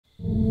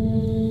There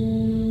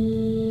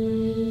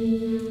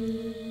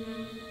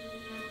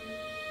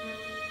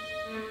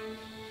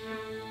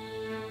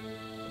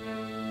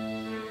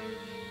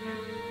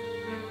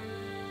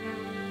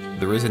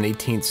is an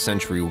 18th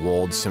century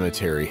walled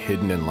cemetery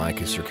hidden in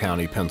Lancaster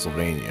County,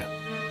 Pennsylvania,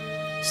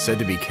 said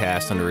to be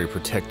cast under a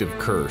protective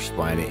curse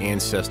by an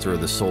ancestor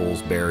of the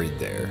souls buried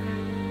there.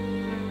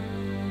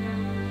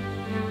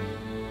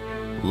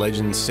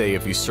 Legends say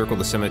if you circle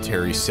the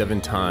cemetery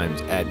 7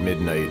 times at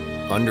midnight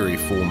under a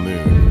full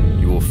moon,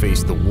 you will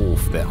face the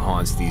wolf that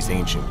haunts these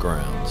ancient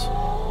grounds.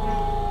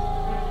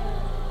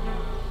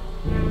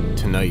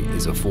 Tonight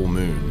is a full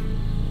moon,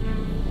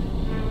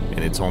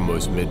 and it's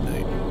almost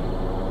midnight.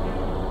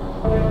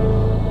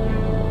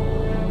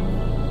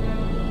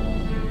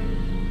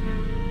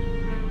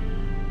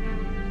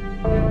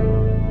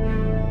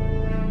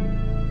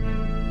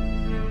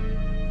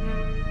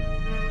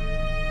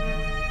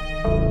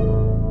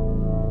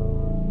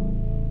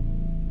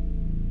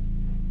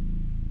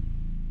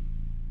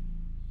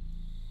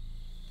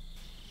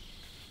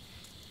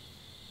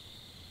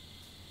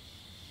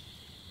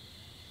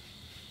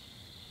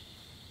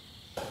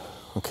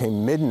 Okay,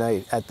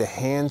 midnight at the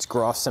Hans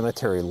Graf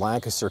Cemetery,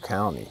 Lancaster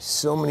County.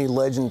 So many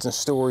legends and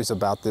stories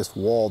about this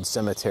walled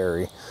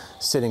cemetery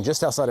sitting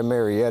just outside of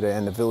Marietta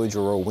and the village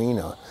of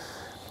Rowena.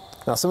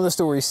 Now, some of the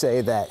stories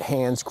say that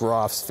Hans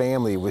Graf's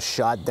family was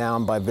shot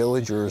down by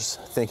villagers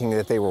thinking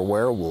that they were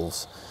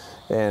werewolves,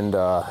 and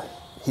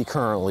he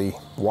currently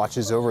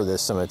watches over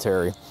this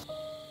cemetery.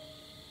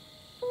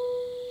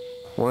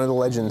 One of the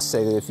legends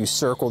say that if you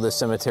circle this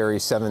cemetery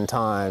 7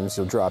 times,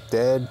 you'll drop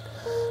dead.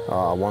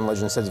 One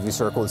legend says if you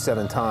circle it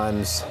 7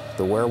 times,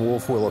 the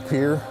werewolf will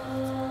appear.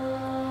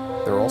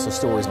 There are also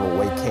stories of a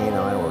white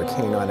canine or a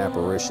canine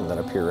apparition that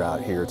appear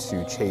out here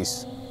to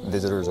chase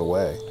visitors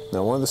away.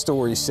 Now, one of the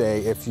stories say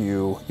if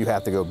you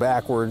have to go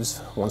backwards.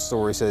 One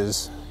story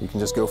says you can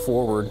just go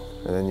forward,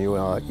 and then you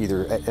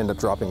either end up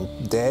dropping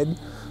dead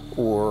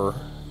or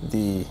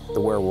the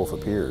werewolf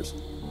appears.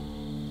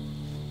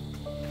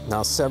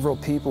 Now, several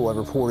people have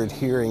reported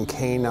hearing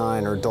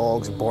canine or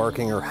dogs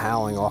barking or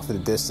howling off in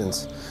the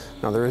distance.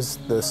 Now, there is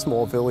the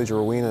small village of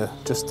Rowena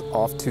just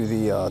off to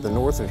the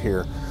north of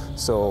here.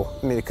 So,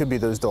 I mean, it could be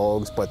those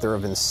dogs, but there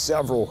have been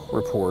several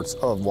reports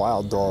of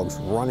wild dogs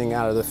running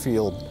out of the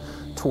field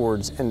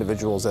towards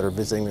individuals that are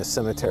visiting this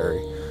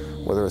cemetery.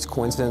 Whether it's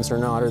coincidence or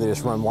not, or they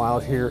just run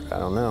wild here, I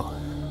don't know.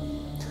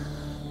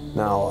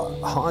 Now,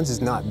 Hans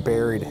is not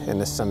buried in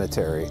this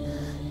cemetery.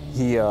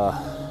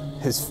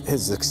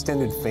 His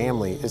extended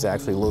family is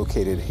actually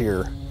located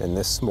here in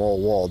this small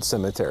walled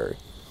cemetery.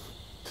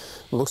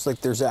 It looks like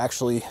there's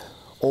actually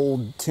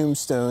old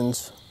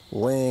tombstones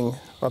laying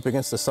up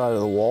against the side of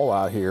the wall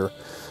out here.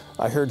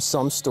 I heard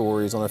some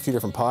stories on a few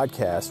different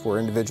podcasts where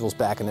individuals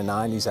back in the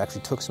 90s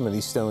actually took some of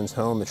these stones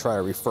home to try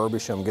to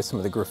refurbish them, get some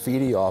of the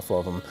graffiti off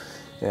of them,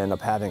 and end up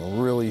having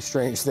really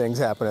strange things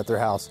happen at their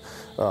house.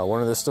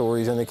 One of the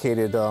stories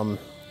indicated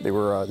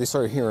they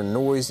started hearing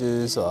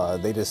noises.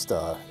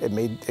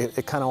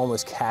 It kind of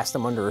almost cast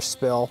them under a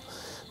spell.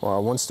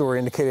 One story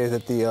indicated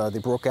that they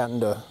broke out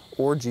into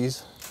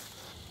orgies.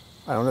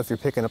 I don't know if you're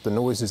picking up the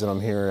noises that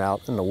I'm hearing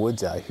out in the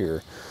woods out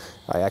here.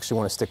 I actually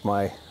want to stick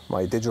my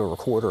digital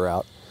recorder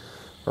out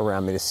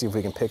around me to see if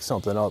we can pick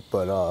something up,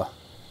 but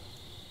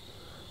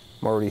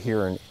I'm already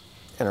hearing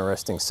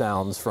interesting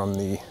sounds from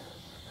the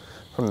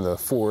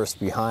forest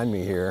behind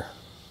me here.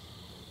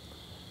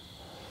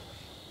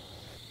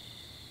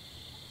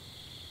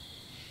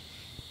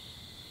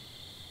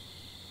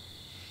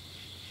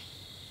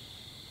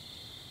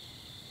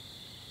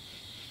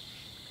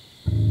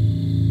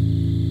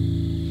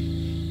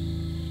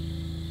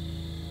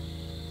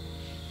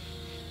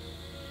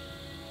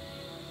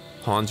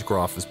 Hans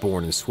Graf was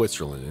born in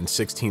Switzerland in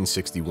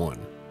 1661.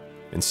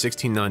 In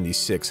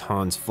 1696,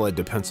 Hans fled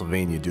to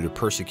Pennsylvania due to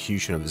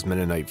persecution of his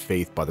Mennonite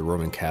faith by the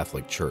Roman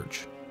Catholic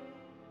Church.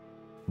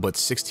 But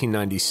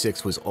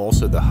 1696 was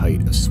also the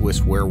height of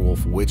Swiss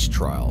werewolf witch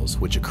trials,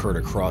 which occurred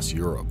across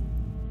Europe.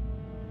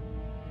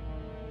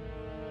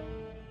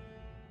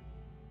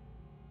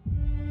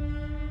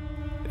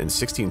 In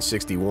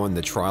 1661,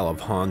 the trial of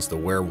Hans the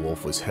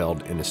werewolf was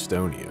held in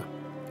Estonia.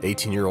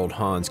 18-year-old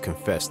Hans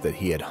confessed that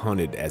he had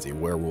hunted as a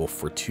werewolf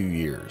for 2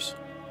 years.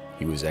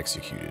 He was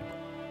executed.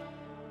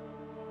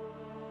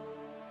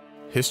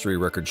 History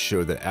records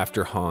show that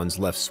after Hans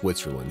left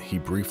Switzerland, he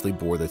briefly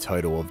bore the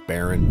title of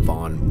Baron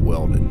von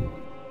Welden.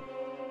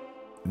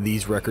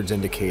 These records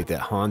indicate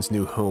that Hans'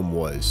 new home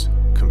was,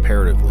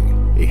 comparatively,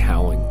 a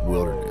howling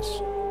wilderness.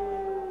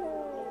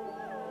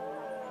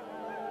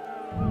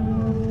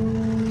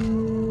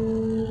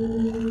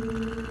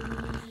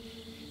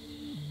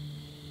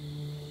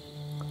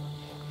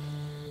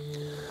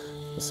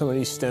 Some of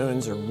these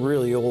stones are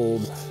really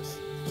old.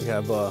 We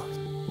have a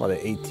lot of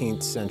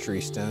 18th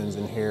century stones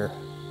in here.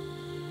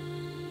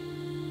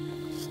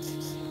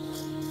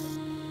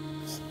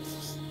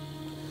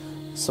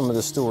 Some of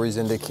the stories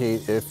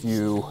indicate if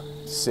you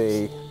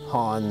say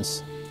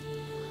Hans'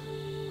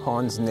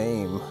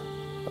 name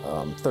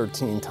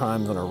 13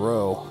 times in a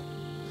row,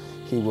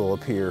 he will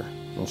appear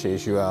and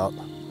chase you out.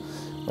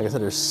 Like I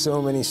said, there's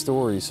so many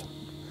stories.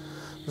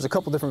 There's a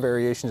couple different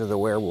variations of the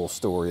werewolf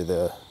story.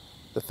 The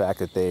fact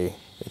that they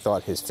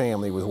thought his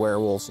family was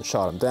werewolves and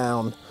shot him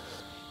down.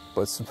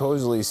 But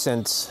supposedly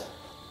since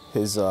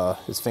his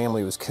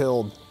family was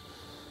killed,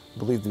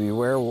 believed to be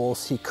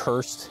werewolves, he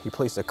placed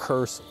a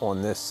curse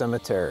on this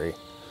cemetery,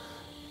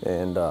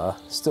 and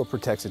still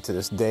protects it to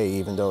this day,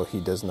 even though he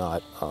is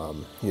not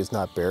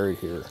buried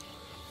here.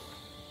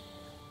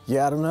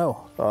 Yeah, I don't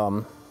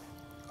know.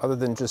 Other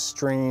than just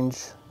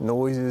strange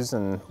noises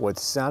and what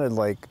sounded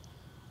like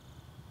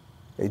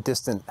a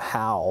distant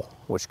howl,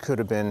 which could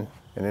have been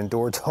an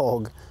indoor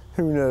dog,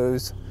 who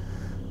knows,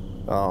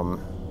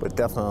 but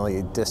definitely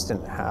a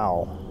distant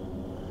howl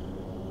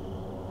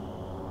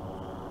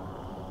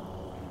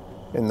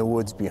in the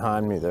woods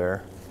behind me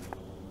there.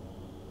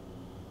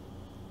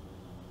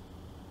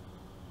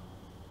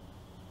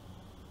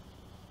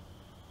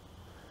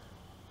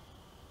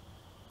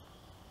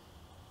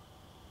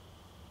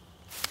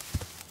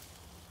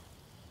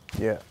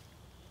 Yeah,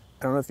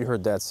 I don't know if you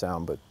heard that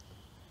sound, but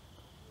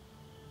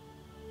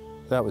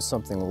that was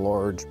something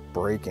large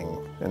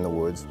breaking in the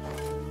woods.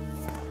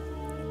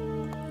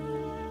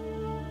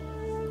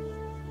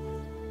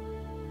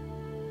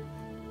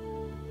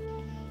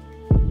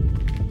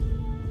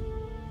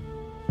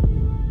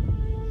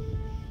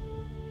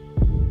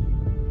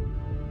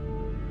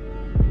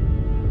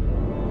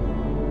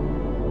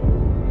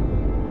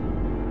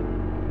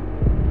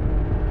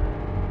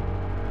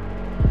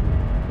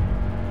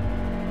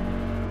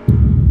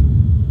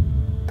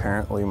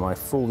 Apparently my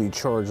fully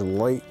charged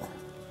light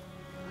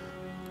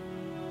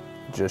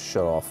just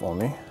shut off on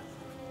me.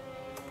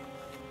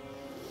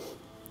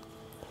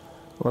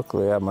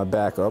 Luckily I have my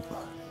backup.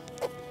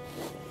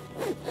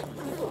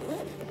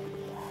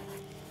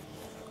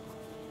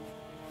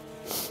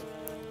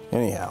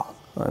 Anyhow,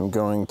 I'm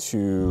going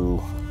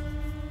to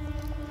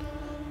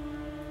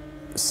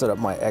set up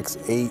my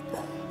X8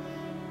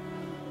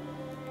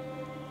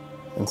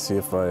 and see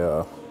if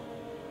I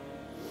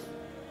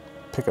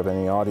pick up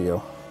any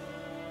audio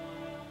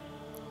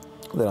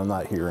that I'm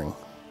not hearing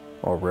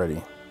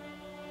already.